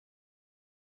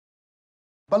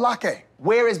Balake.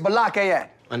 Where is Balake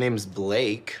at? My name's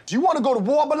Blake. Do you want to go to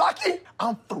war, Balake?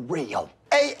 I'm for real.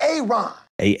 Ron.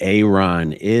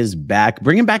 Ron is back.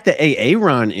 Bringing back the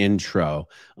Ron intro.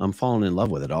 I'm falling in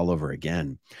love with it all over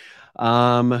again.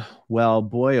 Well,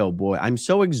 boy, oh boy. I'm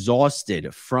so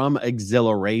exhausted from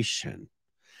exhilaration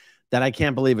that I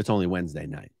can't believe it's only Wednesday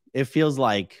night. It feels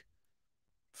like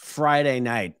Friday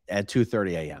night at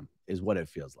 2:30 a.m. is what it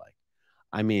feels like.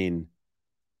 I mean,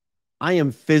 I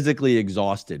am physically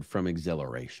exhausted from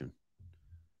exhilaration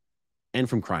and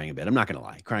from crying a bit. I'm not going to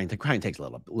lie. Crying takes a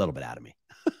little bit out of me.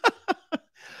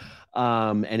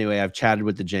 Anyway, I've chatted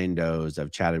with the Jane Does.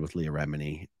 I've chatted with Leah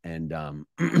Remini, and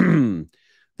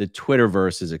the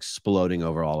Twitterverse is exploding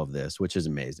over all of this, which is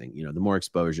amazing. You know, the more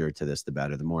exposure to this, the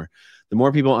better. The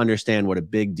more people understand what a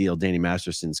big deal Danny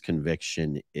Masterson's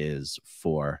conviction is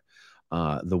for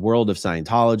the world of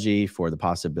Scientology, for the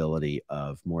possibility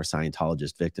of more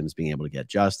Scientologist victims being able to get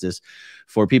justice,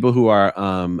 for people who are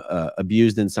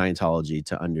abused in Scientology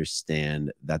to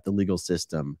understand that the legal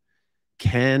system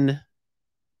can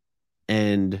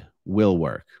and will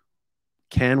work,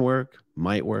 can work,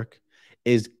 might work,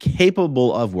 is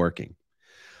capable of working.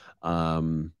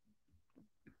 It's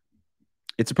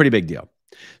a pretty big deal.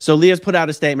 So Leah's put out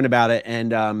a statement about it,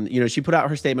 and you know, she put out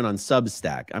her statement on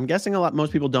Substack. I'm guessing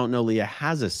most people don't know Leah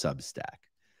has a Substack.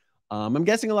 I'm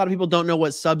guessing a lot of people don't know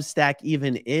what Substack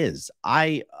even is.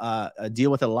 I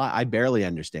deal with it a lot. I barely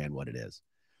understand what it is.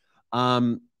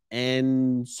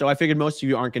 And so I figured most of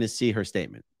you aren't going to see her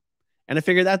statement. And I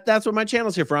figured that's what my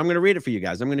channel's here for. I'm going to read it for you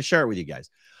guys. I'm going to share it with you guys.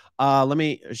 Let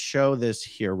me show this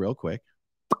here real quick.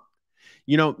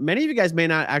 You know, many of you guys may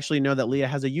not actually know that Leah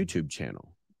has a YouTube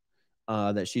channel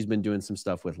that she's been doing some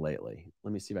stuff with lately.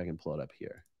 Let me see if I can pull it up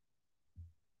here.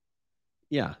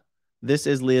 Yeah, this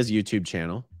is Leah's YouTube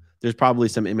channel. There's probably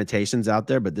some imitations out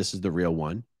there, but this is the real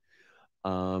one.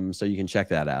 So you can check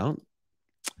that out.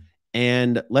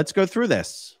 And let's go through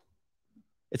this.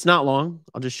 It's not long.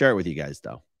 I'll just share it with you guys,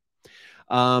 though.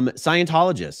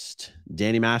 Scientologist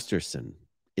Danny Masterson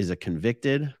is a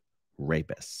convicted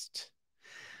rapist.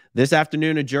 This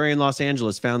afternoon, a jury in Los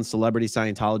Angeles found celebrity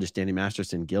Scientologist Danny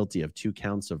Masterson guilty of 2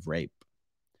 counts of rape.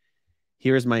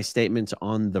 Here is my statement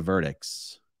on the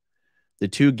verdicts. The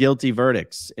 2 guilty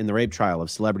verdicts in the rape trial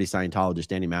of celebrity Scientologist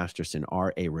Danny Masterson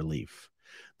are a relief.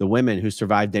 The women who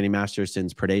survived Danny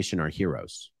Masterson's predation are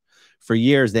heroes. For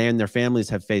years, they and their families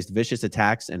have faced vicious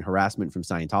attacks and harassment from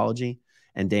Scientology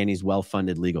and Danny's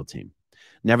well-funded legal team.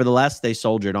 Nevertheless, they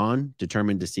soldiered on,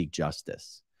 determined to seek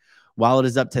justice. While it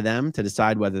is up to them to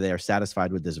decide whether they are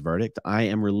satisfied with this verdict, I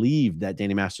am relieved that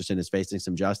Danny Masterson is facing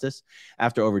some justice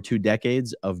after over 2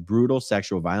 decades of brutal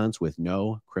sexual violence with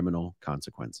no criminal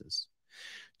consequences.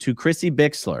 To Chrissy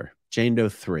Bixler, Jane Doe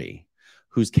 3,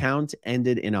 whose count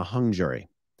ended in a hung jury,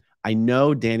 I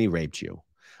know Danny raped you.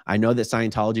 I know that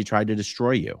Scientology tried to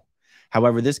destroy you.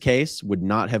 However, this case would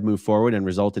not have moved forward and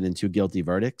resulted in 2 guilty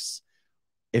verdicts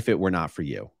if it were not for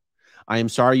you. I am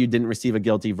sorry you didn't receive a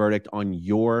guilty verdict on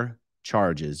your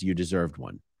charges. You deserved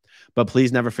one. But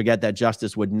please never forget that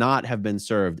justice would not have been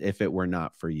served if it were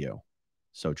not for you.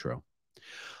 So true.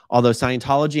 Although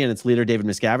Scientology and its leader, David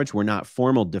Miscavige, were not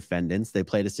formal defendants, they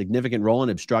played a significant role in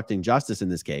obstructing justice in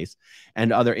this case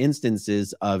and other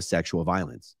instances of sexual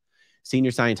violence.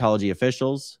 Senior Scientology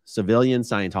officials, civilian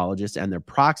Scientologists, and their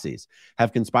proxies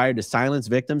have conspired to silence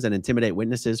victims and intimidate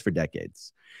witnesses for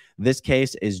decades. This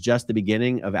case is just the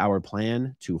beginning of our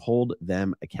plan to hold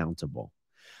them accountable.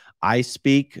 I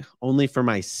speak only for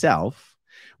myself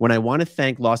when I want to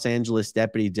thank Los Angeles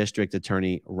Deputy District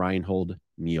Attorney Reinhold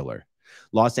Mueller,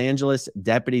 Los Angeles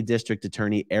Deputy District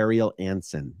Attorney Ariel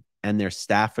Anson, and their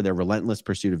staff for their relentless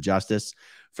pursuit of justice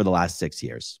for the last 6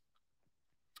 years.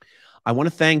 I want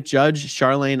to thank Judge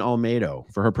Charlene Almeida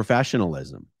for her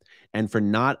professionalism and for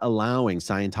not allowing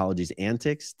Scientology's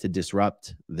antics to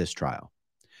disrupt this trial.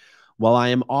 While I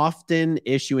am often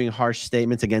issuing harsh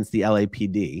statements against the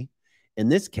LAPD, in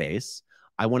this case,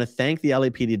 I want to thank the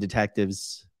LAPD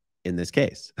detectives in this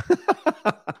case.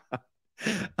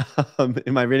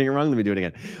 Am I reading it wrong? Let me do it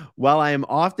again. While I am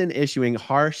often issuing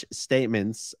harsh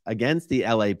statements against the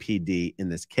LAPD in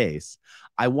this case,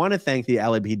 I want to thank the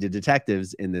LAPD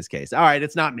detectives in this case. All right,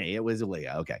 it's not me. It was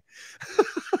Leah. Okay.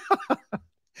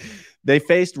 They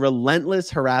faced relentless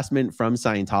harassment from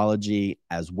Scientology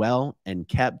as well and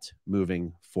kept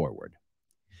moving forward.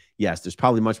 Yes, there's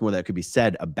probably much more that could be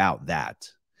said about that.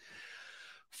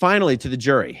 Finally, to the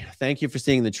jury, thank you for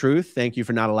seeing the truth. Thank you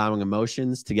for not allowing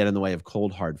emotions to get in the way of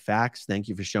cold, hard facts. Thank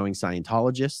you for showing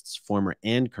Scientologists, former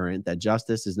and current, that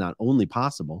justice is not only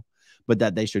possible, but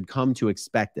that they should come to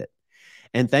expect it.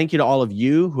 And thank you to all of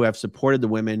you who have supported the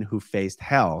women who faced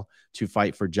hell to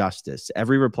fight for justice.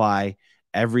 Every reply,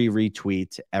 every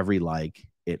retweet, every like,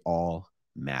 it all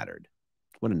mattered.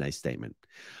 What a nice statement.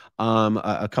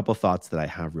 A couple thoughts that I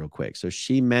have real quick. So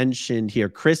she mentioned here,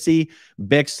 Chrissy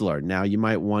Bixler. Now you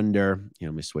might wonder,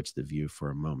 let me switch the view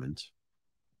for a moment.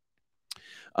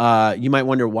 You might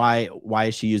wonder why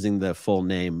is she using the full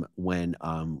name when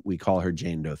we call her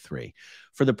Jane Doe 3?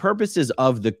 For the purposes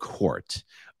of the court,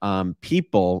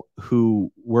 people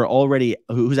who were already,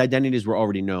 whose identities were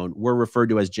already known, were referred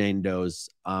to as Jane Does,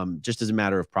 just as a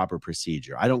matter of proper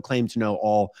procedure. I don't claim to know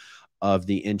all of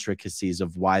the intricacies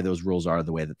of why those rules are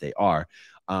the way that they are.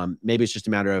 Maybe it's just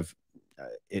a matter of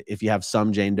if you have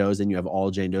some Jane Does and you have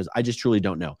all Jane Does. I just truly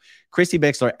don't know. Chrissy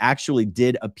Bixler actually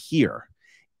did appear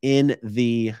in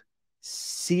the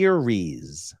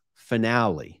series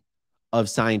finale of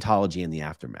Scientology in the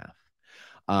Aftermath.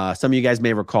 Some of you guys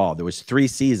may recall there was 3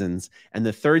 seasons, and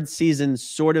the 3rd season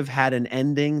sort of had an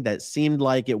ending that seemed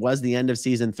like it was the end of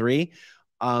season 3.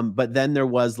 But then there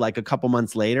was, like, a couple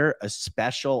months later, a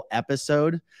special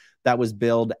episode that was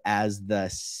billed as the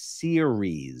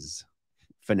series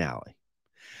finale.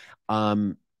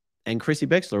 And Chrissy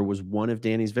Bixler was one of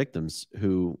Danny's victims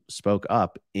who spoke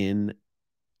up in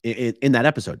that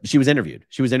episode. She was interviewed.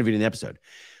 She was interviewed in the episode.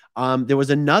 There was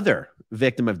another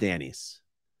victim of Danny's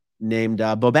named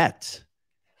Bobette,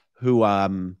 who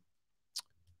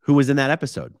was in that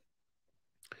episode.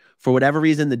 For whatever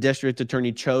reason, the district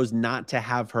attorney chose not to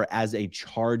have her as a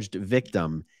charged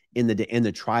victim in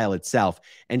the trial itself,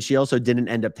 and she also didn't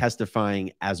end up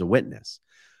testifying as a witness.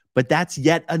 But that's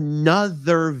yet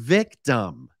another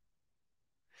victim.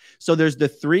 So there's the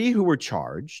 3 who were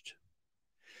charged.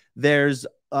 There's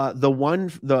the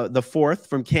 4th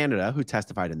from Canada who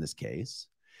testified in this case.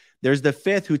 There's the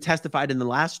 5th who testified in the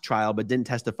last trial but didn't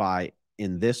testify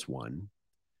in this one.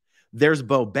 There's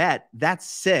Bobette. That's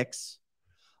 6.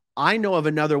 I know of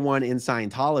another one in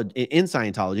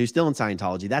Scientology, who's still in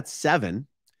Scientology. That's 7.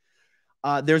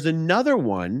 There's another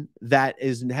one that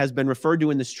has been referred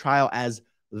to in this trial as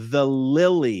the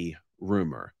Lily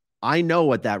rumor. I know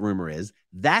what that rumor is.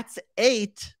 That's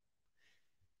 8.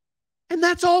 And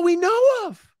that's all we know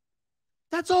of.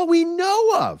 That's all we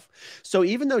know of. So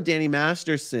even though Danny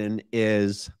Masterson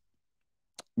is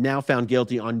now found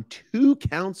guilty on 2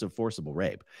 counts of forcible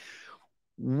rape,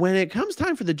 when it comes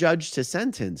time for the judge to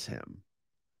sentence him,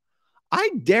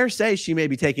 I dare say she may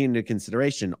be taking into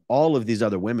consideration all of these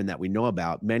other women that we know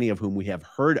about, many of whom we have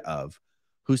heard of,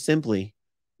 who simply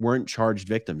weren't charged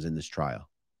victims in this trial.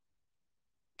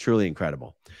 Truly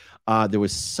incredible. There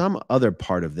was some other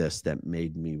part of this that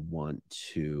made me want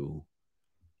to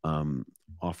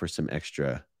offer some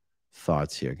extra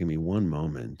thoughts here. Give me one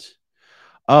moment.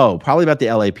 Oh, probably about the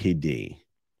LAPD.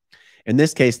 In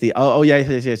this case, yes.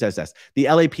 The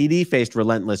LAPD faced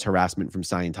relentless harassment from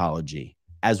Scientology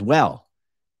as well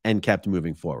and kept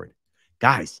moving forward.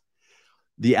 Guys,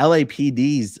 the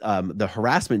LAPD's, the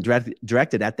harassment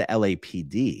directed at the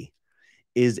LAPD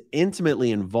is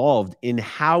intimately involved in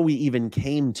how we even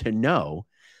came to know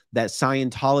that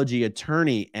Scientology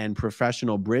attorney and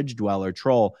professional bridge dweller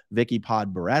troll Vicky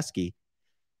Podboreski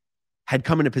had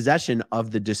come into possession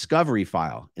of the discovery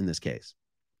file in this case.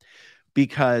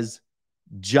 Because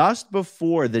just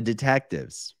before the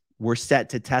detectives were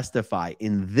set to testify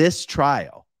in this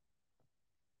trial,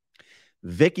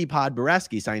 Vicky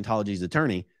Podboreski, Scientology's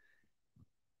attorney,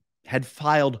 had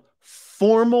filed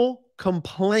formal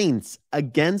complaints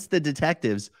against the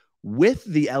detectives with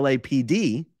the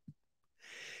LAPD,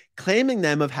 claiming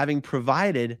them of having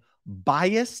provided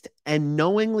biased and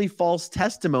knowingly false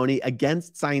testimony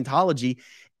against Scientology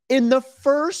in the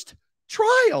first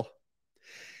trial.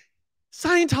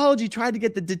 Scientology tried to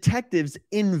get the detectives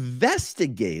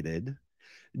investigated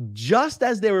just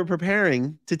as they were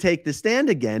preparing to take the stand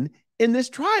again in this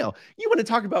trial. You want to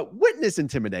talk about witness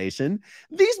intimidation?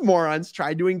 These morons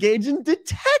tried to engage in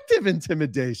detective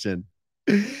intimidation.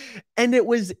 And it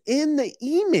was in the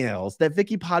emails that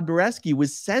Vicky Podboreski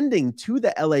was sending to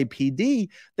the LAPD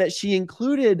that she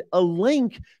included a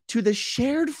link to the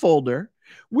shared folder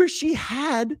where she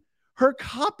had her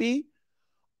copy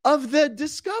of the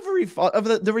discovery file, of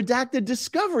the redacted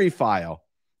discovery file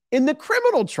in the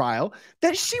criminal trial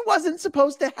that she wasn't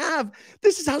supposed to have.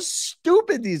 This is how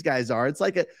stupid these guys are. It's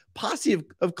like a posse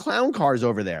of clown cars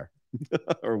over there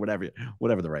or whatever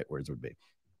the right words would be.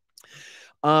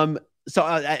 So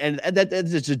that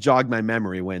just jogged my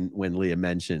memory when Leah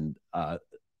mentioned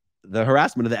the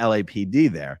harassment of the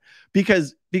LAPD there,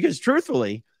 because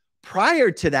truthfully, prior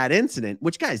to that incident,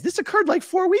 which, guys, this occurred like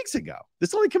 4 weeks ago.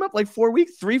 This only came up like 4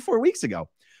 weeks ago.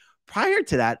 Prior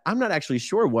to that, I'm not actually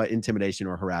sure what intimidation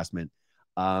or harassment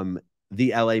the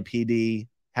LAPD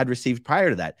had received prior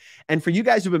to that. And for you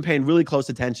guys who've been paying really close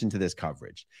attention to this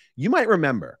coverage, you might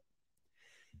remember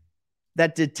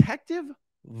that Detective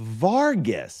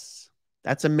Vargas,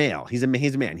 that's a male. He's a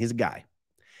man. He's a guy.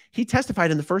 He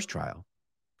testified in the first trial.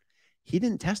 He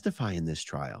didn't testify in this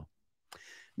trial.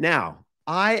 Now,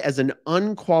 I, as an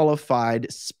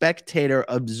unqualified spectator,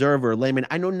 observer, layman,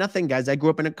 I know nothing, guys. I grew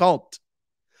up in a cult.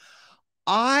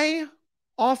 I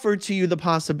offer to you the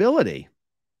possibility,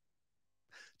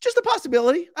 just the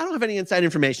possibility. I don't have any inside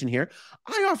information here.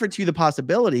 I offer to you the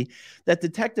possibility that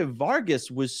Detective Vargas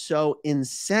was so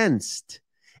incensed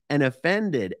and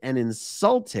offended and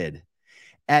insulted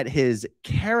at his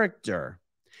character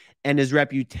and his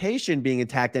reputation being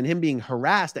attacked and him being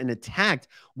harassed and attacked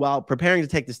while preparing to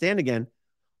take the stand again.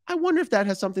 I wonder if that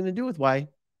has something to do with why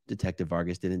Detective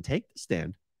Vargas didn't take the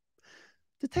stand.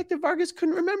 Detective Vargas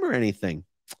couldn't remember anything.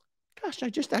 Gosh,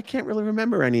 I can't really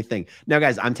remember anything. Now,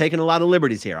 guys, I'm taking a lot of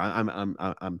liberties here.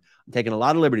 I'm taking a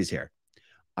lot of liberties here.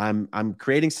 I'm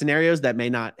creating scenarios that may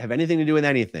not have anything to do with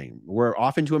anything. We're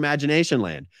off into imagination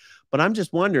land. But I'm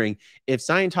just wondering if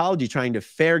Scientology trying to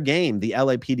fair game the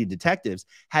LAPD detectives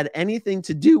had anything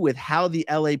to do with how the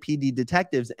LAPD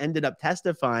detectives ended up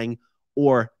testifying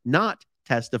or not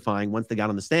testifying once they got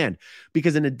on the stand.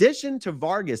 Because in addition to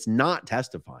Vargas not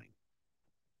testifying,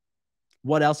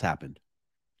 what else happened?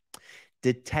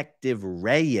 Detective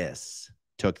Reyes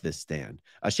took this stand.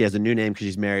 She has a new name because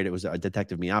she's married. It was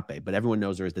Detective Miape, but everyone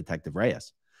knows her as Detective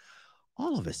Reyes.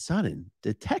 All of a sudden,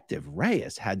 Detective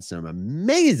Reyes had some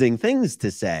amazing things to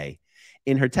say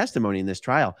in her testimony in this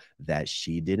trial that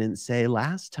she didn't say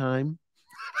last time.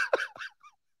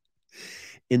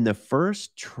 In the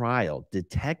first trial,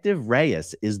 Detective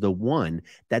Reyes is the one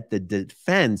that the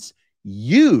defense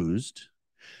used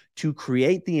to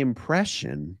create the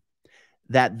impression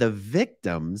that the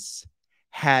victims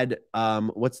had,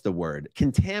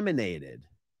 contaminated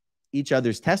each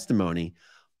other's testimony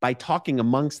by talking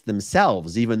amongst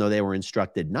themselves, even though they were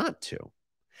instructed not to.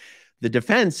 The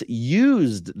defense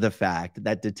used the fact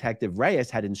that Detective Reyes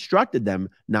had instructed them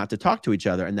not to talk to each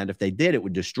other, and that if they did, it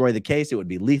would destroy the case, it would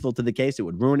be lethal to the case, it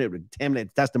would ruin it, it would contaminate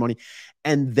the testimony.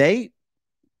 And they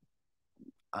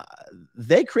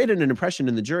created an impression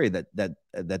in the jury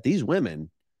that these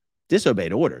women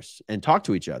disobeyed orders and talked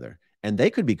to each other, and they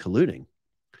could be colluding.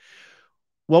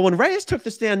 Well, when Reyes took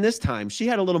the stand this time, she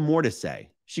had a little more to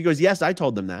say. She goes, yes, I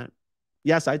told them that.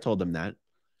 Yes, I told them that.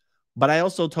 But I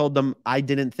also told them I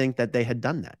didn't think that they had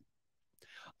done that.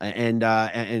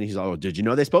 And he's like, oh, did you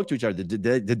know they spoke to each other?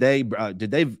 Did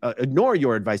they ignore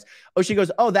your advice? Oh, she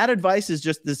goes, oh, that advice is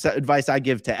just the advice I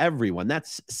give to everyone.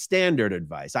 That's standard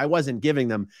advice. I wasn't giving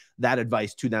them that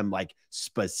advice to them like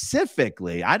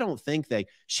specifically. I don't think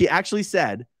she actually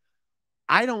said,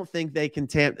 I don't think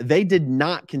they did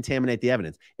not contaminate the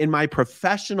evidence. In my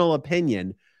professional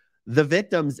opinion, the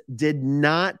victims did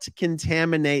not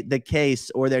contaminate the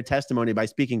case or their testimony by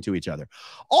speaking to each other.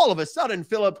 All of a sudden,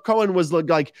 Philip Cohen was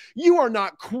like, you are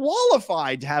not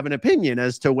qualified to have an opinion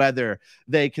as to whether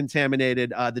they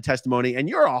contaminated the testimony, and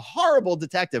you're a horrible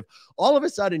detective. All of a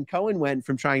sudden, Cohen went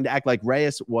from trying to act like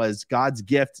Reyes was God's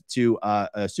gift to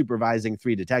a supervising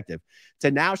 3 detective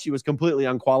to now she was completely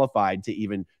unqualified to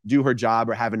even do her job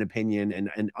or have an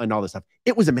opinion and all this stuff.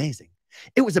 It was amazing.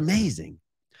 It was amazing.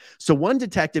 So one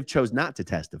detective chose not to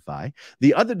testify.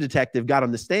 The other detective got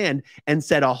on the stand and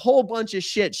said a whole bunch of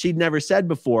shit she'd never said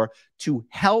before to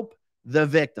help the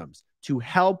victims, to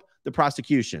help the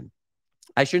prosecution.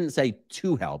 I shouldn't say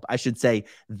to help. I should say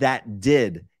that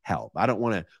did help. I don't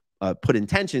want to put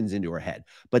intentions into her head,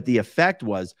 but the effect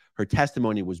was her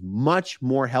testimony was much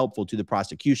more helpful to the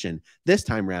prosecution this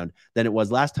time around than it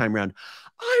was last time around.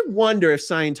 I wonder if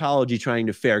Scientology trying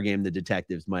to fair game the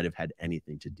detectives might have had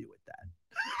anything to do with that.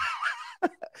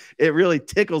 It really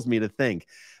tickles me to think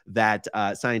that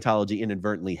Scientology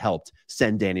inadvertently helped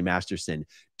send Danny Masterson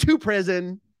to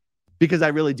prison, because I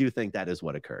really do think that is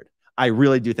what occurred. I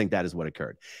really do think that is what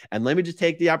occurred. And let me just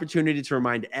take the opportunity to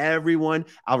remind everyone,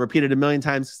 I'll repeat it a million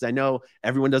times because I know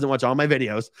everyone doesn't watch all my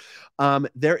videos.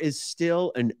 There is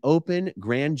still an open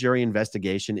grand jury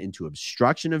investigation into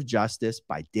obstruction of justice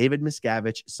by David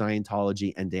Miscavige,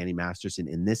 Scientology, and Danny Masterson.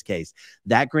 In this case,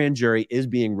 that grand jury is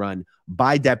being run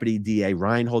by Deputy DA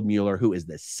Reinhold Mueller, who is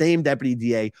the same Deputy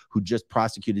DA who just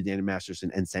prosecuted Danny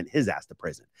Masterson and sent his ass to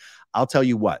prison. I'll tell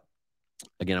you what,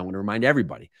 again, I want to remind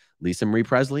everybody, Lisa Marie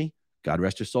Presley, God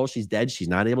rest her soul, she's dead. She's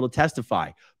not able to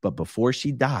testify. But before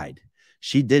she died,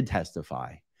 she did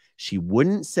testify. She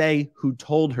wouldn't say who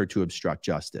told her to obstruct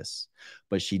justice,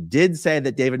 but she did say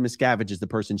that David Miscavige is the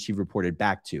person she reported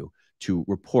back to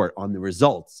report on the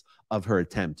results of her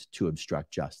attempt to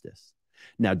obstruct justice.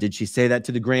 Now, did she say that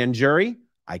to the grand jury?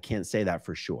 I can't say that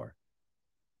for sure,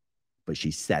 but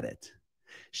she said it.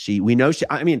 We know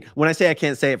I mean, when I say I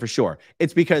can't say it for sure,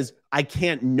 it's because I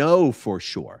can't know for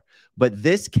sure. But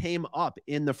this came up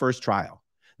in the first trial.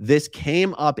 This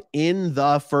came up in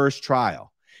the first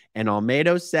trial. And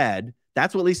Almeida said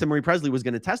that's what Lisa Marie Presley was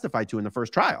going to testify to in the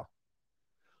first trial,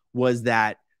 was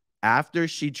that after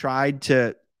she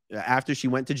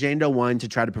went to Jane Doe 1 to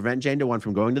try to prevent Jane Doe 1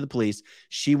 from going to the police,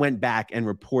 she went back and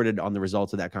reported on the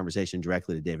results of that conversation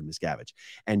directly to David Miscavige.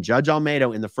 And Judge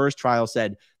Almeida in the first trial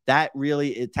said that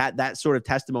really, that sort of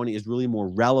testimony is really more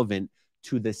relevant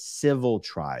to the civil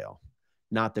trial,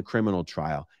 not the criminal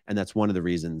trial. And that's one of the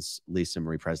reasons Lisa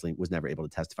Marie Presley was never able to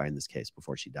testify in this case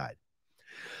before she died.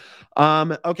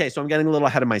 Okay, so I'm getting a little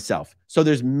ahead of myself. So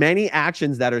there's many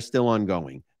actions that are still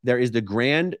ongoing. There is the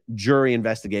grand jury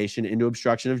investigation into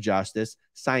obstruction of justice.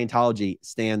 Scientology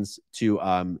stands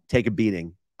to take a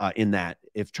beating in that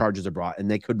if charges are brought, and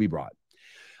they could be brought.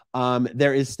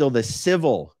 There is still the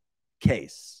civil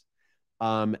case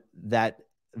that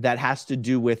has to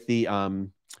do with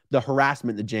the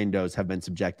harassment that Jane Does have been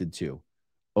subjected to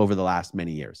over the last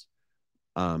many years.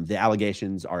 The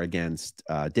allegations are against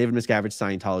David Miscavige,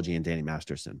 Scientology, and Danny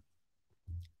Masterson.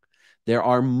 There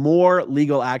are more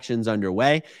legal actions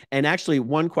underway. And actually,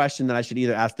 one question that I should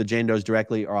either ask the Jane Does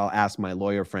directly or I'll ask my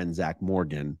lawyer friend, Zach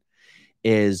Morgan,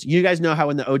 is you guys know how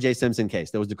in the O.J. Simpson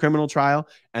case, there was the criminal trial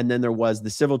and then there was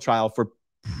the civil trial for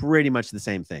pretty much the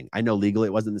same thing. I know legally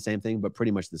it wasn't the same thing, but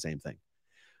pretty much the same thing.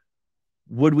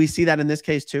 Would we see that in this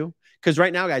case too? Because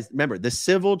right now, guys, remember, the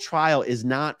civil trial is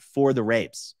not for the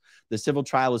rapes. The civil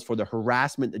trial is for the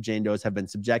harassment that Jane Does have been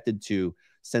subjected to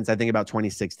since I think about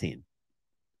 2016.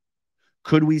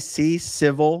 Could we see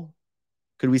civil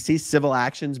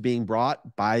actions being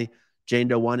brought by Jane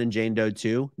Doe 1 and Jane Doe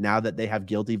 2 now that they have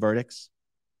guilty verdicts?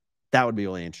 That would be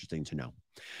really interesting to know.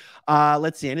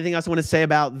 Let's see. Anything else I want to say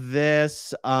about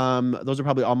this? Those are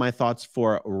probably all my thoughts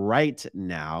for right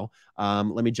now.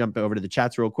 Let me jump over to the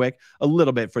chats real quick. A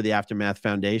little bit for the Aftermath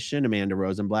Foundation. Amanda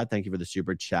Rosenblatt, thank you for the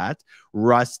super chat.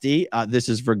 Rusty, this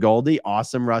is for Goldie.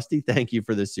 Awesome, Rusty. Thank you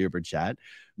for the super chat.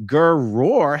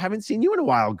 Roar, haven't seen you in a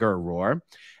while, Roar.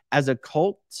 As a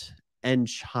cult and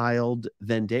child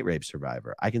then date rape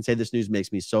survivor, I can say this news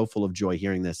makes me so full of joy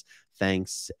hearing this.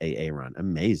 Thanks, AA Run.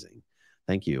 Amazing.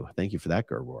 Thank you. Thank you for that,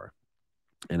 Roar.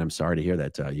 And I'm sorry to hear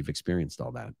that you've experienced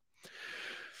all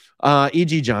that.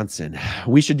 E.G. Johnson,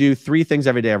 we should do 3 things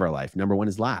every day of our life. Number 1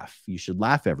 is laugh. You should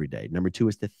laugh every day. Number 2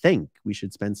 is to think. We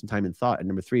should spend some time in thought. And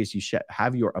number 3 is you should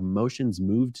have your emotions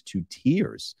moved to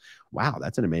tears. Wow,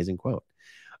 that's an amazing quote.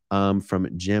 From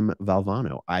Jim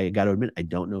Valvano. I got to admit, I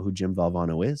don't know who Jim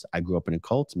Valvano is. I grew up in a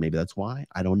cult. Maybe that's why.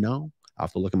 I don't know. I'll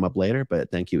have to look him up later,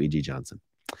 but thank you, E.G. Johnson.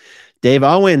 Dave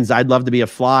Owens, I'd love to be a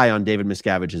fly on David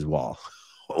Miscavige's wall.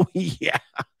 Oh, yeah,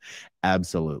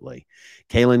 absolutely.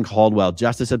 Kaylin Caldwell,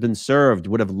 justice has been served.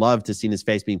 Would have loved to seen his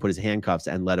face being put his handcuffs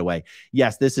and led away.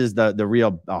 Yes, this is the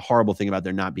real horrible thing about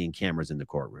there not being cameras in the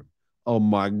courtroom. Oh,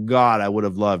 my God, I would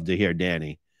have loved to hear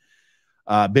Danny.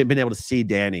 Been able to see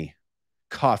Danny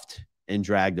cuffed and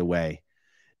dragged away.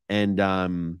 And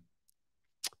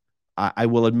I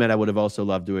will admit I would have also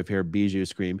loved to have heard Bijou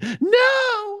scream,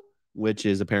 no, which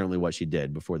is apparently what she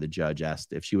did before the judge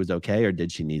asked if she was okay or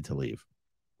did she need to leave.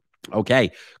 Okay,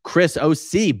 Chris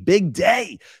OC, big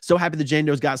day. So happy the Jane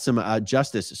Doe's got some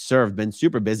justice served. Been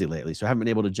super busy lately, so I haven't been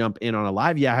able to jump in on a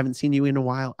live. Yeah, I haven't seen you in a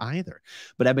while either.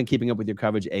 But I've been keeping up with your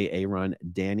coverage. AA Run,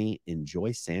 Danny,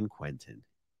 enjoy San Quentin.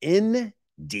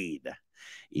 Indeed.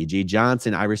 E.G.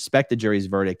 Johnson, I respect the jury's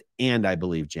verdict, and I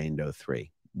believe Jane Doe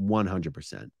 3,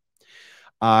 100%.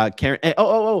 Karen,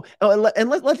 and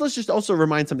let's just also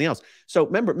remind something else. So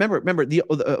remember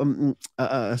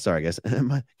sorry guys,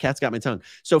 my cat's got my tongue.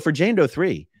 So for Jane Doe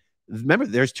 3, remember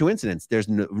there's 2 incidents. There's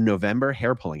November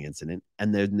hair pulling incident,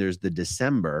 and then there's the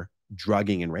December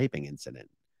drugging and raping incident.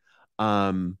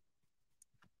 The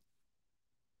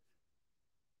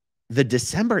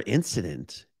December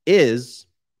incident is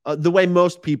the way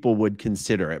most people would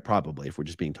consider it, probably, if we're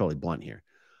just being totally blunt here,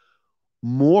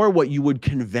 more what you would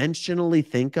conventionally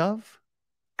think of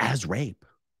as rape.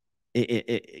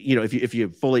 You know, if you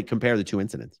fully compare the 2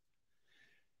 incidents.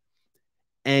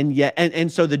 And yet,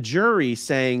 and so the jury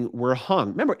saying we're hung.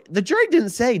 Remember, the jury didn't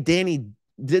say Danny,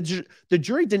 the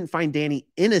jury didn't find Danny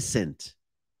innocent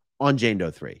on Jane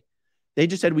Doe 3. They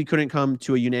just said we couldn't come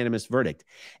to a unanimous verdict.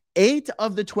 8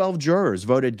 of the 12 jurors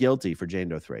voted guilty for Jane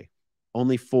Doe 3.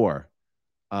 Only 4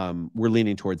 were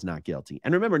leaning towards not guilty.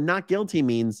 And remember, not guilty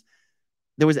means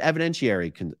there was evidence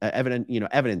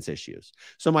issues.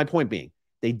 So my point being,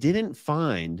 they didn't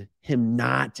find him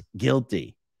not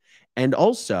guilty. And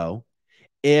also,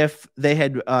 if they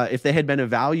had been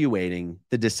evaluating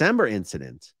the December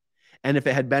incident, and if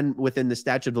it had been within the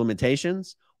statute of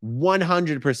limitations,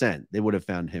 100% they would have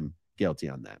found him guilty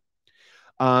on that.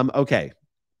 Okay.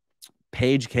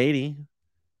 Paige Katie.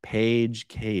 Hi,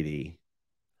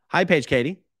 Paige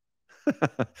Katie.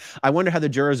 I wonder how the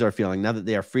jurors are feeling now that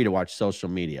they are free to watch social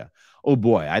media. Oh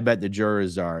boy, I bet the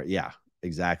jurors are, yeah,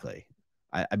 exactly.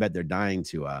 I bet they're dying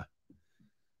to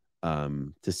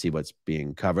see what's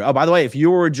being covered. Oh, by the way, if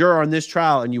you were a juror on this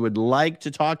trial and you would like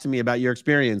to talk to me about your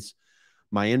experience,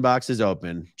 my inbox is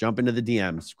open. Jump into the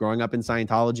DMs, growing up in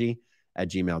Scientology at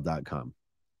gmail.com.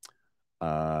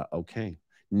 Okay.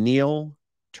 Neil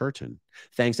Turton.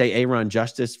 Thanks, Aaron.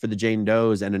 Justice for the Jane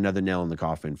Does and another nail in the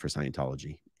coffin for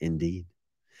Scientology. Indeed.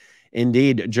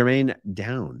 Jermaine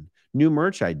Down. New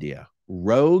merch idea.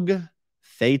 Rogue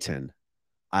Phaeton.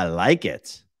 I like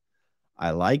it.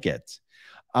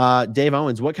 Dave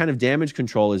Owens. What kind of damage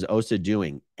control is OSA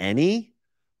doing? Any?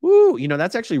 Woo,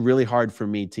 that's actually really hard for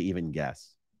me to even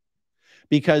guess.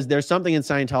 Because there's something in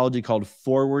Scientology called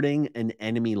forwarding an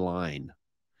enemy line.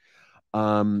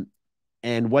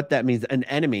 And what that means, an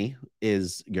enemy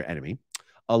is your enemy.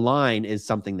 A line is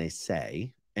something they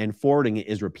say, and forwarding it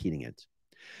is repeating it.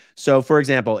 So, for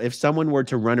example, if someone were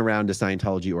to run around a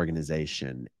Scientology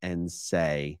organization and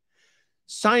say,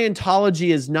 Scientology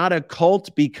is not a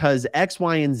cult because X,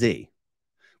 Y, and Z,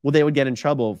 well, they would get in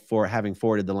trouble for having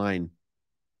forwarded the line,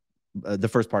 the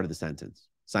first part of the sentence.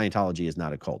 Scientology is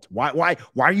not a cult. Why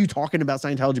are you talking about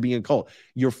Scientology being a cult?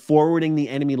 You're forwarding the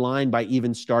enemy line by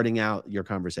even starting out your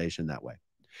conversation that way.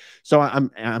 So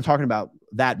I'm talking about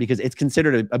that because it's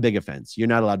considered a big offense. You're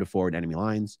not allowed to forward enemy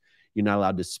lines. You're not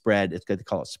allowed to spread. It's good to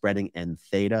call it spreading N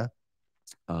theta.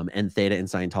 N theta in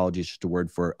Scientology is just a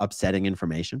word for upsetting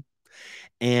information.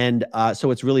 And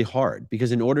so it's really hard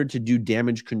because in order to do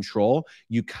damage control,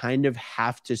 you kind of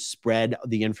have to spread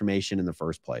the information in the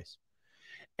first place.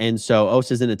 And so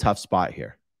OSA is in a tough spot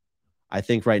here. I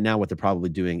think right now what they're probably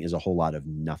doing is a whole lot of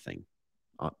nothing.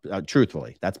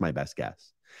 Truthfully, that's my best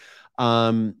guess.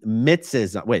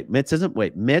 Mitzism.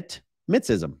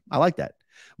 I like that.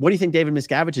 What do you think David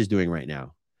Miscavige is doing right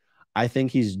now? I think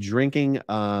he's drinking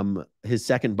his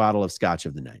second bottle of scotch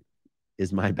of the night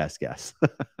is my best guess.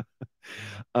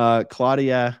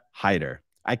 Claudia Hyder.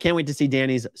 I can't wait to see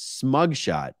Danny's smug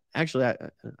shot. Actually,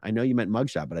 I know you meant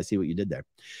mugshot, but I see what you did there.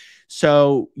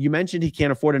 So you mentioned he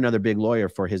can't afford another big lawyer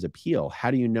for his appeal. How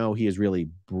do you know he is really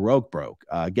broke?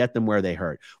 Get them where they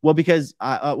hurt. Well, because,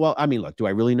 I mean, look, do I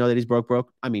really know that he's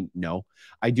broke? I mean, no.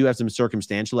 I do have some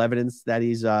circumstantial evidence that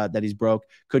he's broke.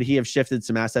 Could he have shifted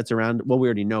some assets around? Well, we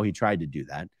already know he tried to do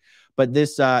that. But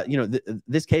this,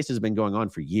 this case has been going on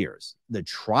for years. The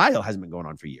trial hasn't been going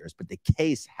on for years, but the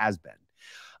case has been.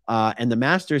 And the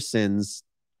Mastersons,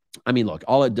 I mean, look,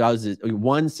 all it does is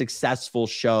one successful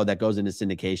show that goes into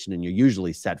syndication and you're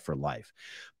usually set for life.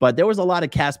 But there was a lot of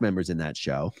cast members in that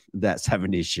show, that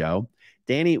 70s show.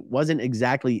 Danny wasn't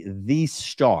exactly the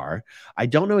star. I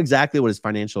don't know exactly what his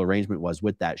financial arrangement was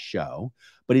with that show,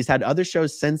 but he's had other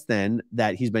shows since then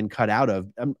that he's been cut out of.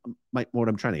 What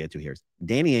I'm trying to get to here is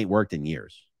Danny ain't worked in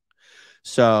years.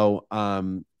 So,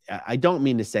 I don't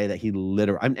mean to say that he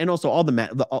literally, and also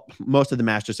most of the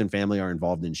Masterson family are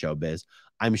involved in showbiz.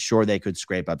 I'm sure they could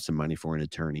scrape up some money for an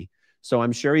attorney. So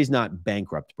I'm sure he's not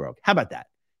bankrupt broke. How about that?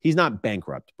 He's not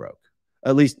bankrupt broke,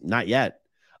 at least not yet.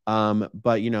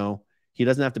 But he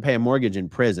doesn't have to pay a mortgage in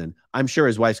prison. I'm sure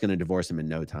his wife's going to divorce him in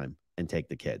no time and take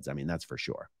the kids. I mean, that's for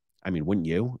sure. I mean, wouldn't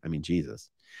you? I mean, Jesus.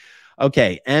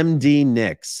 Okay. MD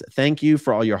Nix. Thank you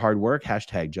for all your hard work.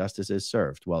 # justice is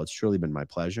served. Well, it's truly been my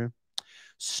pleasure.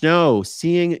 Snow,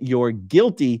 seeing your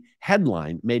guilty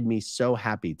headline made me so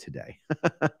happy today.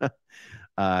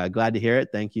 Glad to hear it.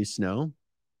 Thank you, Snow.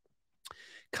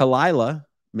 Kalila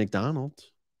McDonald.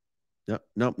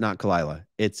 Nope, not Kalila.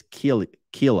 It's Keela.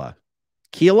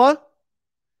 Kyla?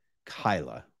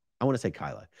 I want to say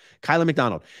Kyla. Kyla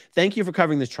McDonald. Thank you for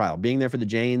covering this trial, being there for the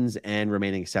Janes and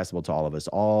remaining accessible to all of us.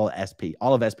 All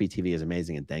of SPTV is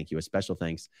amazing, and thank you. A special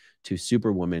thanks to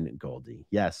Superwoman Goldie.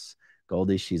 Yes,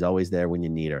 Goldie, she's always there when you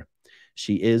need her.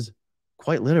 She is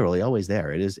quite literally always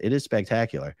there. It is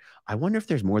spectacular. I wonder if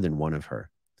there's more than one of her.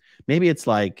 Maybe it's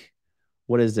like,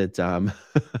 what is it? I'm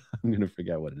going to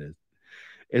forget what it is.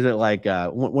 Is it like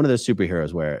one of those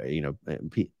superheroes where,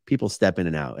 people step in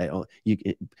and out?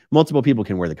 Multiple people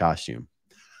can wear the costume.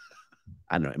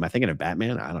 I don't know. Am I thinking of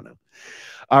Batman? I don't know.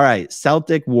 All right.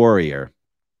 Celtic Warrior.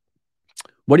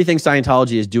 What do you think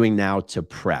Scientology is doing now to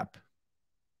prep?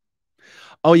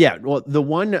 Oh, yeah. Well, the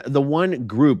one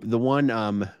group, the one,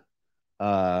 what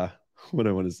do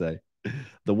I want to say?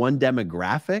 The one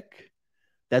demographic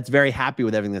that's very happy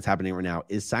with everything that's happening right now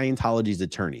is Scientology's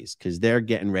attorneys, because they're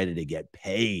getting ready to get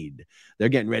paid. They're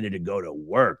getting ready to go to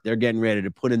work. They're getting ready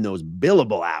to put in those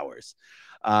billable hours.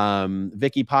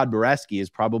 Vicky Podboreski is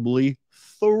probably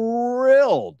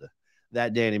thrilled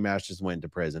that Danny Masterson went to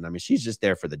prison. I mean, she's just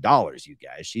there for the dollars, you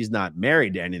guys. She's not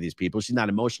married to any of these people. She's not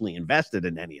emotionally invested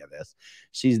in any of this.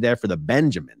 She's there for the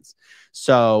Benjamins.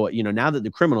 So, you know, now that the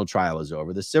criminal trial is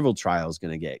over, the civil trial is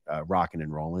going to get rocking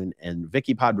and rolling. And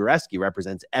Vicky Podboreski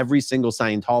represents every single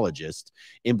Scientologist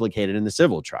implicated in the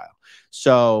civil trial.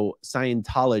 So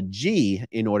Scientology,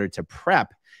 in order to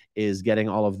prep, is getting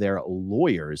all of their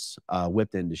lawyers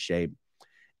whipped into shape.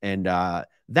 And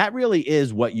that really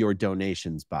is what your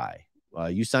donations buy.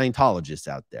 You Scientologists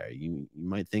out there, you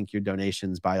might think your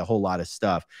donations buy a whole lot of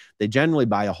stuff. They generally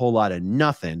buy a whole lot of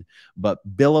nothing but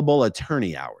billable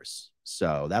attorney hours.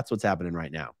 So that's what's happening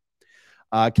right now.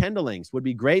 Kendallings, would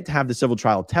be great to have the civil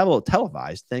trial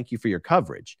televised. Thank you for your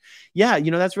coverage. Yeah, you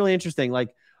know, that's really interesting.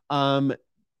 Like,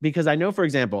 because I know, for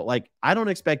example, like, I don't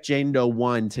expect Jane Doe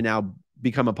 1 to now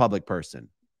become a public person.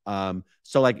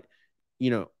 So like, you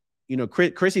know,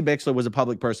 Chrissy Bixler was a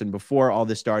public person before all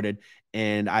this started,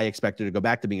 and I expect her to go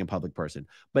back to being a public person,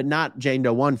 but not Jane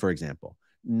Doe 1, for example,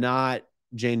 not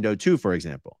Jane Doe 2, for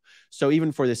example. So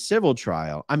even for the civil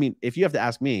trial, I mean, if you have to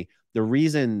ask me, the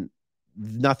reason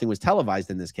nothing was televised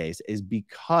in this case is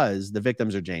because the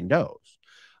victims are Jane Does.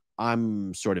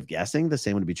 I'm sort of guessing the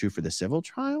same would be true for the civil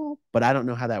trial, but I don't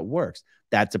know how that works.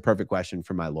 That's a perfect question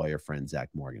for my lawyer friend, Zach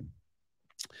Morgan.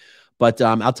 But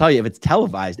I'll tell you, if it's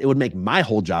televised, it would make my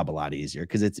whole job a lot easier,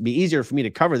 because it'd be easier for me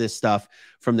to cover this stuff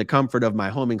from the comfort of my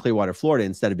home in Clearwater, Florida,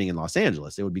 instead of being in Los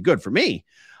Angeles. It would be good for me,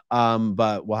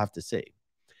 but we'll have to see.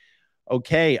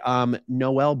 Okay,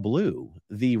 Noel Blue,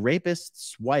 the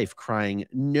rapist's wife, crying,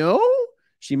 no?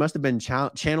 She must have been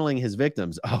channeling his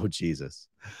victims. Oh, Jesus.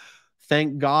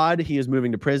 Thank God he is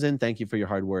moving to prison. Thank you for your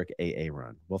hard work, AA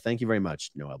Run. Well, thank you very much,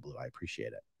 Noel Blue. I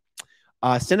appreciate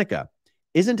it. Seneca.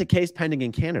 Isn't a case pending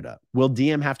in Canada? Will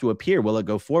DM have to appear? Will it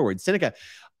go forward? Seneca,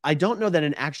 I don't know that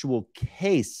an actual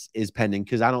case is pending,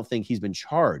 because I don't think he's been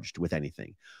charged with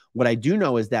anything. What I do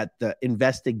know is that the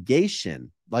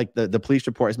investigation, like the police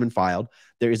report has been filed.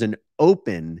 There is an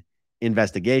open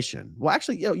investigation. Well,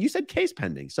 actually, you said case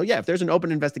pending. So yeah, if there's an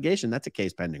open investigation, that's a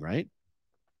case pending, right?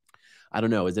 I don't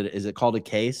know. Is it called a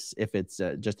case if it's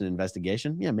just an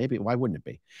investigation? Yeah, maybe. Why wouldn't it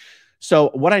be?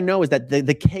 So what I know is that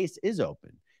the case is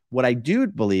open. What I do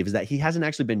believe is that he hasn't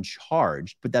actually been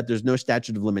charged, but that there's no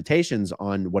statute of limitations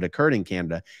on what occurred in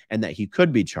Canada, and that he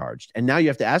could be charged. And now you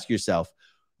have to ask yourself,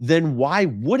 then why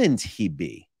wouldn't he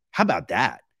be? How about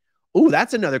that? Oh,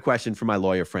 that's another question for my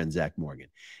lawyer friend, Zach Morgan.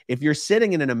 If you're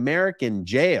sitting in an American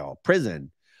jail,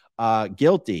 prison,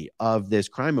 guilty of this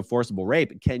crime of forcible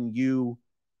rape, can you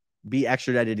be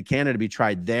extradited to Canada to be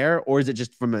tried there? Or is it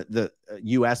just from the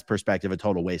U.S. perspective a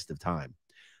total waste of time?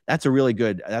 That's a really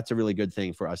good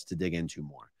thing for us to dig into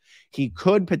more. He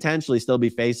could potentially still be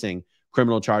facing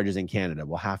criminal charges in Canada.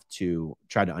 We'll have to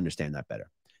try to understand that better.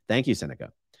 Thank you,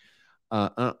 Seneca.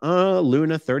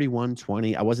 Luna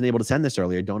 3120. I wasn't able to send this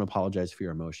earlier. Don't apologize for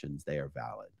your emotions. They are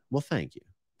valid. Well, thank you.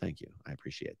 Thank you. I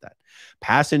appreciate that.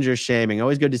 Passenger shaming.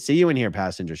 Always good to see you in here,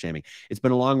 passenger shaming. It's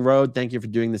been a long road. Thank you for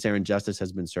doing this, Aaron. Justice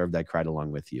has been served. I cried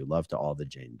along with you. Love to all the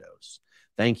Jane Does.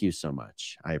 Thank you so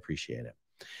much. I appreciate it.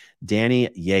 Danny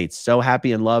Yates, so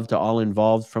happy and love to all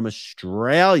involved from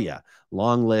Australia.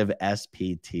 Long live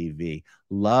SPTV.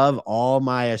 Love all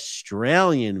my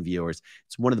Australian viewers.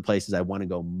 It's one of the places I want to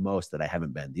go most that I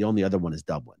haven't been. The only other one is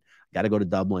Dublin. Got to go to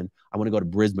Dublin. I want to go to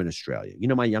Brisbane, Australia. You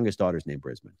know, my youngest daughter's named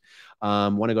Brisbane.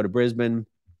 Want to go to Brisbane.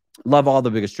 Love all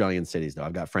the big Australian cities, though.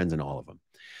 I've got friends in all of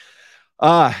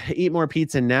them. Eat more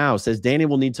pizza now. Says Danny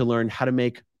will need to learn how to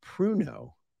make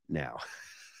pruno now.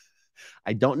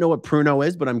 I don't know what pruno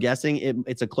is, but I'm guessing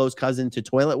it's a close cousin to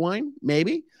toilet wine,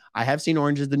 maybe. I have seen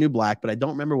Orange is the New Black, but I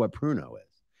don't remember what pruno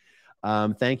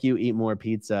is. Thank you. Eat more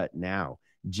pizza now.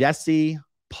 Jesse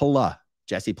Pula.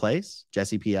 Jesse Place?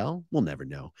 Jesse PL? We'll never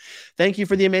know. Thank you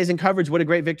for the amazing coverage. What a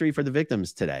great victory for the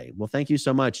victims today. Well, thank you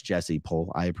so much, Jesse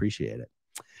Pull. I appreciate it.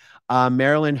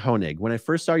 Marilyn Honig. When I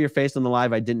first saw your face on the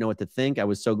live, I didn't know what to think. I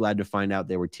was so glad to find out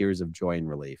they were tears of joy and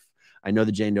relief. I know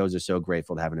the Jane Does are so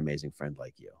grateful to have an amazing friend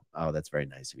like you. Oh, that's very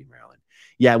nice of you, Marilyn.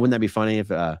 Yeah, wouldn't that be funny if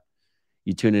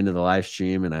you tune into the live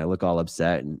stream and I look all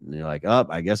upset and you're like, oh,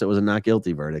 I guess it was a not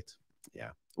guilty verdict. Yeah.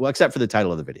 Well, except for the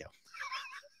title of the video.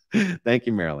 Thank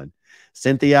you, Marilyn.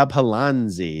 Cynthia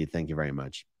Palanzi. Thank you very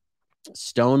much.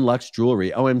 Stone Lux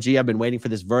Jewelry. OMG, I've been waiting for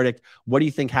this verdict. What do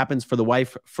you think happens for the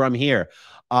wife from here?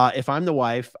 If I'm the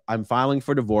wife, I'm filing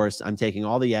for divorce. I'm taking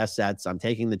all the assets. I'm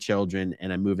taking the children,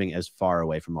 and I'm moving as far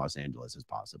away from Los Angeles as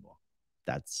possible.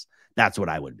 That's what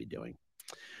I would be doing.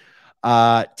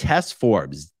 Tess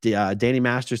Forbes, Danny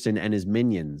Masterson and his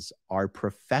minions are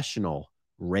professional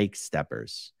rake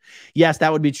steppers. Yes,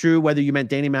 that would be true whether you meant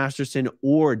Danny Masterson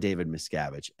or David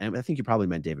Miscavige. And I think you probably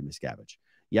meant David Miscavige.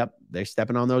 Yep, they're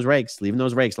stepping on those rakes, leaving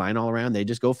those rakes lying all around. They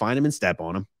just go find them and step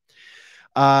on them.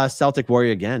 Celtic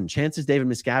Warrior again. Chances David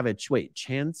Miscavige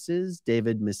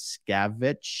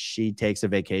he takes a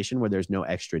vacation where there's no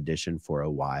extradition for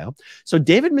a while. So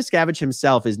David Miscavige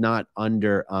himself is not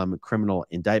under criminal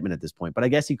indictment at this point, but I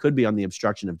guess he could be on the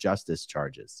obstruction of justice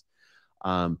charges.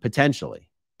 Potentially.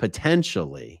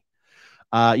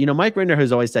 You know, Mike Rinder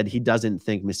has always said he doesn't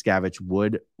think Miscavige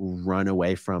would run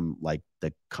away from like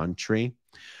the country.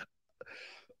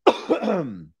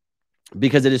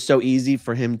 Because it is so easy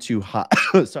for him to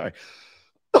sorry.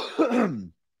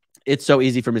 It's so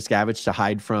easy for Miscavige to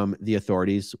hide from the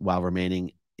authorities while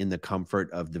remaining in the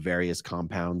comfort of the various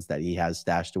compounds that he has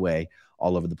stashed away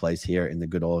all over the place here in the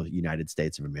good old United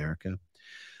States of America.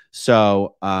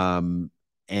 So,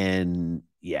 and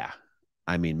yeah,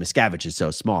 I mean, Miscavige is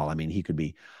so small. I mean, he could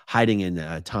be hiding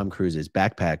in Tom Cruise's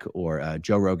backpack or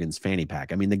Joe Rogan's fanny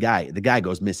pack. I mean, the guy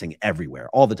goes missing everywhere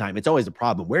all the time. It's always a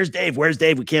problem. Where's Dave? Where's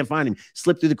Dave? We can't find him.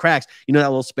 Slip through the cracks. You know that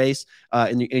little space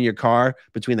in your car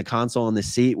between the console and the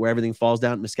seat where everything falls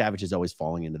down? Miscavige is always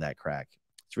falling into that crack.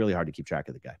 It's really hard to keep track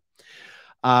of the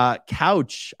guy.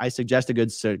 Couch, I suggest a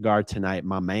good cigar tonight,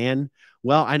 my man.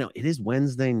 Well, I know it is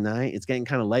Wednesday night. It's getting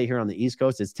kind of late here on the East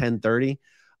Coast. It's 10:30.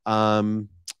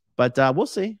 But we'll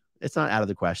see. It's not out of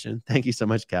the question. Thank you so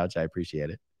much, Couch. I appreciate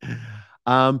it.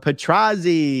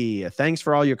 Petrazi, thanks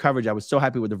for all your coverage. I was so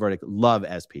happy with the verdict. Love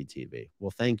SPTV.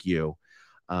 Well, thank you.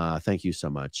 Thank you so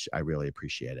much. I really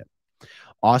appreciate it.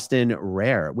 Austin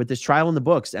Rare, with this trial in the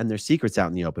books and their secrets out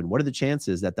in the open, what are the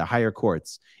chances that the higher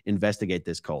courts investigate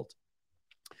this cult?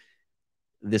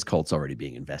 This cult's already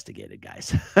being investigated,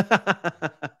 guys.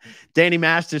 Danny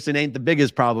Masterson ain't the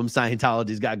biggest problem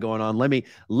Scientology's got going on.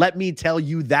 Let me tell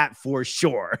you that for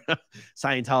sure.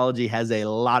 Scientology has a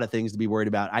lot of things to be worried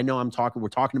about. I know we're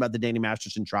talking about the Danny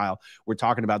Masterson trial. We're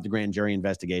talking about the grand jury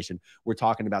investigation. We're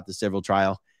talking about the civil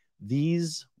trial.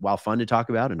 These, while fun to talk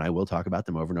about, and I will talk about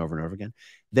them over and over and over again,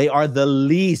 they are the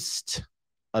least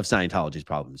of Scientology's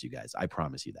problems, you guys. I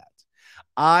promise you that.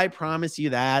 I promise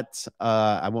you that.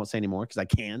 I won't say anymore because I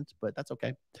can't, but that's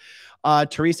okay.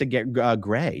 Teresa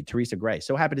Gray.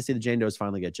 So happy to see the Jane Does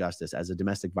finally get justice. As a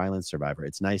domestic violence survivor,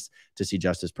 it's nice to see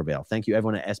justice prevail. Thank you,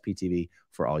 everyone at SPTV,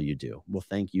 for all you do. Well,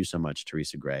 thank you so much,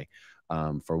 Teresa Gray,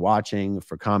 for watching,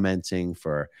 for commenting,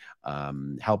 for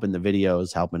helping the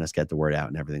videos, helping us get the word out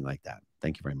and everything like that.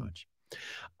 Thank you very much.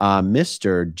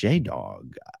 Mr.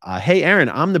 J-Dog. Hey, Aaron,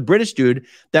 I'm the British dude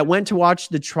that went to watch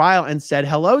the trial and said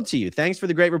hello to you. Thanks for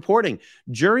the great reporting.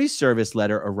 Jury service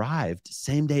letter arrived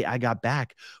same day I got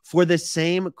back for the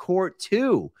same court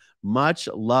too. Much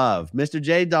love. Mr.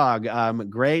 J-Dog,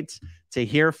 great to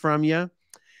hear from you.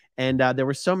 And there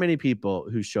were so many people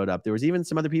who showed up. There was even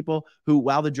some other people who,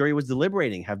 while the jury was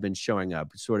deliberating, have been showing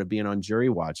up, sort of being on jury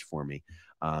watch for me,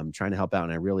 trying to help out,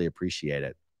 and I really appreciate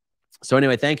it. So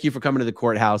anyway, thank you for coming to the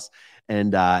courthouse,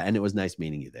 and it was nice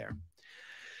meeting you there.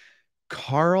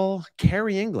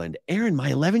 Carrie England, Aaron,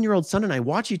 my 11-year-old son and I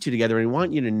watch you two together, and we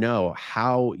want to know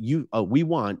how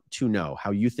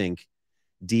you think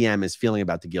DM is feeling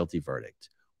about the guilty verdict.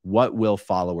 What will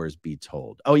followers be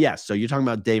told? Oh, yes. So you're talking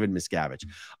about David Miscavige.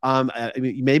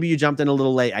 Maybe you jumped in a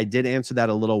little late. I did answer that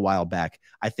a little while back.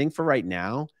 I think for right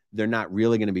now, they're not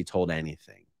really going to be told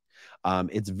anything.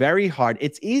 It's very hard.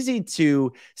 It's easy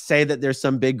to say that there's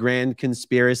some big grand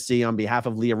conspiracy on behalf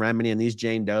of Leah Remini and these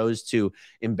Jane Does to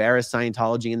embarrass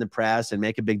Scientology in the press and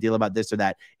make a big deal about this or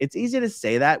that. It's easy to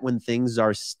say that when things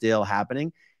are still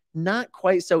happening. Not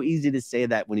quite so easy to say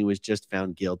that when he was just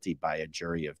found guilty by a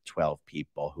jury of 12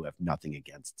 people who have nothing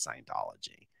against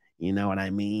Scientology. You know what I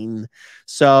mean?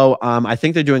 So I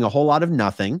think they're doing a whole lot of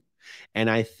nothing. And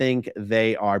I think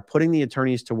they are putting the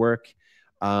attorneys to work,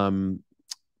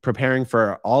 preparing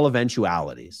for all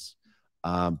eventualities.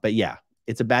 But yeah,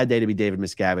 it's a bad day to be David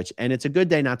Miscavige, and it's a good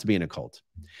day not to be in a cult.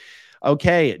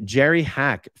 Okay, Jerry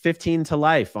Hack, 15 to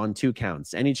life on 2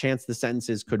 counts. Any chance the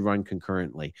sentences could run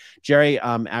concurrently? Jerry,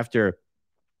 after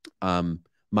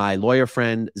my lawyer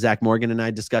friend Zach Morgan and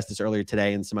I discussed this earlier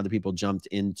today, and some other people jumped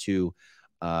into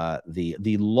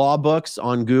the law books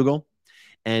on Google,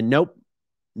 and nope,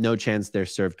 no chance they're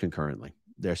served concurrently.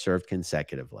 They're served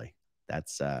consecutively.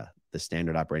 That's the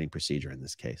standard operating procedure in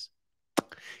this case.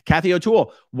 Kathy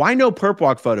O'Toole, why no perp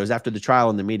walk photos after the trial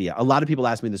in the media? A lot of people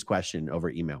ask me this question over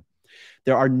email.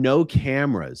 There are no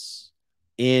cameras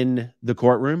in the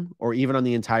courtroom or even on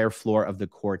the entire floor of the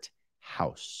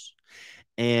courthouse.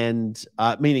 and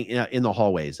meaning in the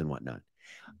hallways and whatnot.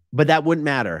 But that wouldn't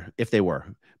matter if they were,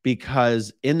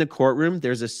 because in the courtroom,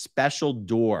 there's a special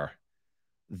door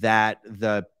that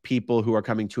the people who are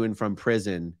coming to and from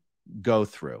prison go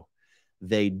through.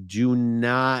 They do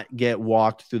not get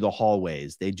walked through the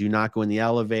hallways. They do not go in the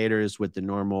elevators with the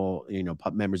normal,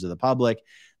 members of the public.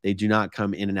 They do not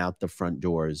come in and out the front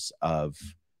doors of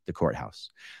the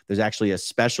courthouse. There's actually a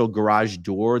special garage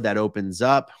door that opens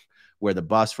up where the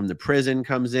bus from the prison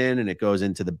comes in and it goes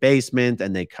into the basement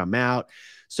and they come out.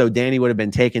 So Danny would have been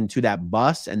taken to that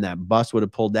bus and that bus would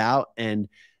have pulled out. And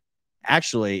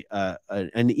actually,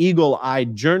 an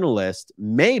eagle-eyed journalist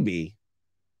maybe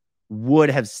would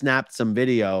have snapped some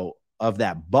video of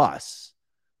that bus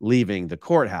leaving the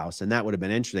courthouse, and that would have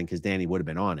been interesting because Danny would have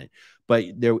been on it. But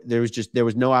there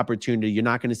was no opportunity. You're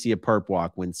not going to see a perp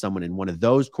walk when someone in one of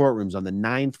those courtrooms on the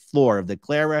 9th floor of the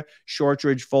Clara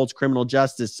Shortridge Foltz Criminal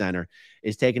Justice Center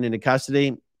is taken into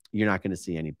custody. You're not going to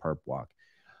see any perp walk.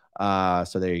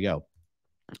 So there you go.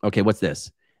 Okay, what's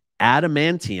this?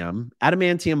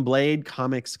 Adamantium Blade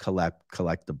Comics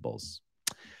collectibles.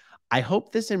 I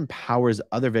hope this empowers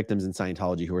other victims in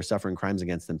Scientology who are suffering crimes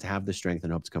against them to have the strength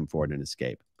and hope to come forward and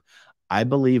escape. I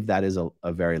believe that is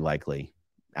a very likely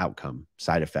outcome,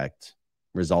 side effect,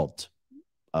 result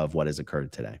of what has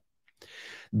occurred today.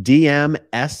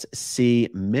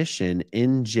 DMSC mission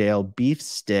in jail, beef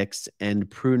sticks, and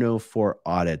Pruno for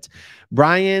audit.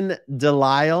 Brian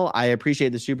Delisle, I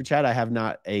appreciate the super chat. I have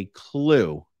not a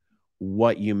clue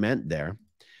what you meant there.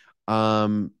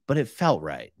 But it felt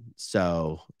right.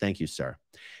 So thank you, sir.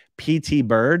 PT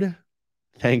Bird,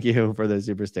 thank you for the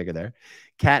super sticker there.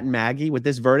 Cat and Maggie, with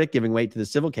this verdict giving weight to the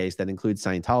civil case that includes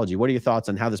Scientology, what are your thoughts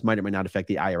on how this might or might not affect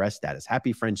the IRS status?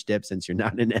 Happy French dip since you're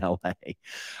not in LA.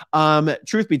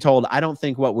 Truth be told, I don't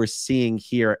think what we're seeing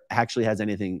here actually has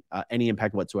any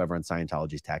impact whatsoever on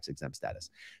Scientology's tax exempt status.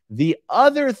 The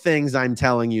other things I'm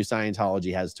telling you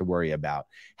Scientology has to worry about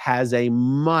has a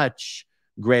much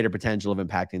greater potential of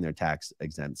impacting their tax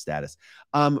exempt status.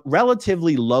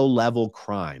 Relatively low level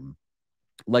crime,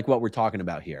 like what we're talking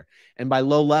about here. And by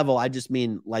low level, I just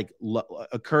mean like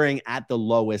occurring at the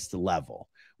lowest level,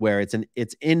 where it's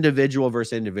individual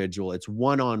versus individual. It's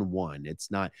one-on-one.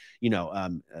 It's not,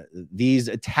 these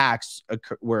attacks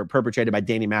were perpetrated by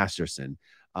Danny Masterson,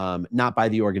 not by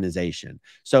the organization.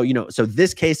 So, so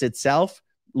this case itself,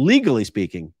 legally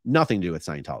speaking, nothing to do with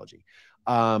Scientology.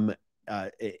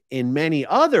 In many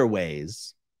other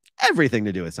ways, everything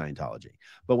to do with Scientology.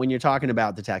 But when you're talking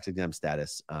about the tax exempt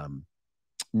status,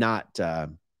 even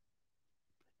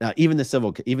the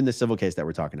civil case that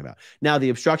we're talking about. Now, the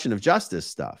obstruction of justice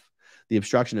stuff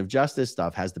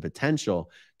has the potential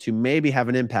to maybe have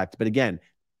an impact, but again,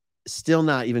 still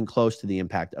not even close to the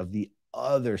impact of the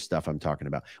other stuff I'm talking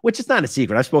about, which is not a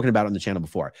secret. I've spoken about it on the channel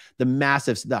before.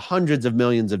 The hundreds of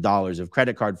millions of dollars of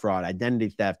credit card fraud, identity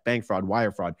theft, bank fraud,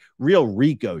 wire fraud, real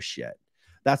RICO shit.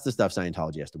 That's the stuff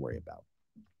Scientology has to worry about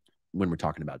when we're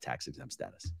talking about tax exempt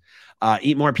status.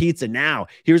 Eat more pizza now.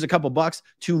 Here's a couple bucks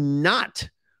to not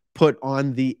put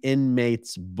on the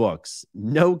inmates' books.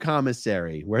 No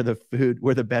commissary where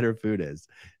the better food is.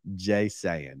 Jay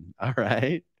saying. All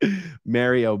right.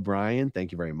 Mary O'Brien,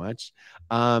 thank you very much.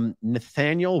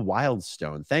 Nathaniel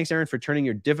Wildstone. Thanks, Aaron, for turning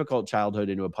your difficult childhood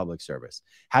into a public service.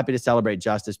 Happy to celebrate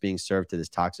justice being served to this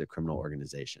toxic criminal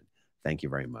organization. Thank you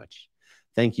very much.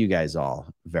 Thank you guys all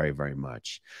very, very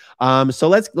much. So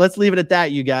let's leave it at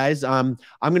that, you guys. I'm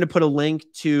going to put a link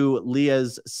to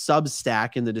Leah's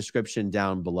Substack in the description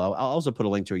down below. I'll also put a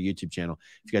link to her YouTube channel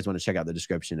if you guys want to check out the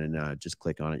description and just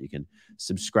click on it. You can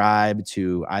subscribe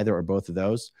to either or both of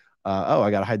those. Oh, I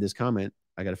got to hide this comment.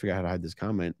 I got to figure out how to hide this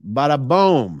comment. Bada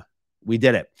boom. We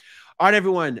did it. All right,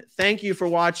 everyone. Thank you for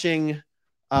watching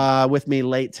with me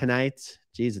late tonight.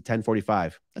 Geez, at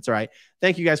 10:45. That's all right.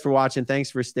 Thank you guys for watching. Thanks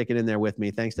for sticking in there with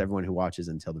me. Thanks to everyone who watches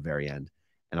until the very end.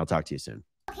 And I'll talk to you soon.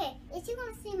 Okay, if you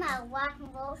want to see my rock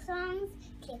and roll songs,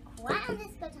 click right on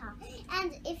this guitar.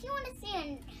 And if you want to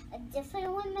see a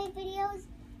different one of my videos,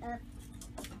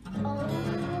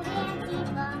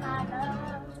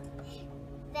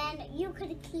 then you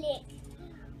could click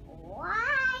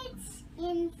right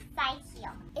inside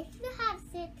here. If you have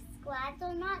subscribed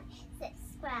or not,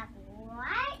 subscribe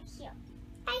right here.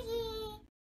 Bye.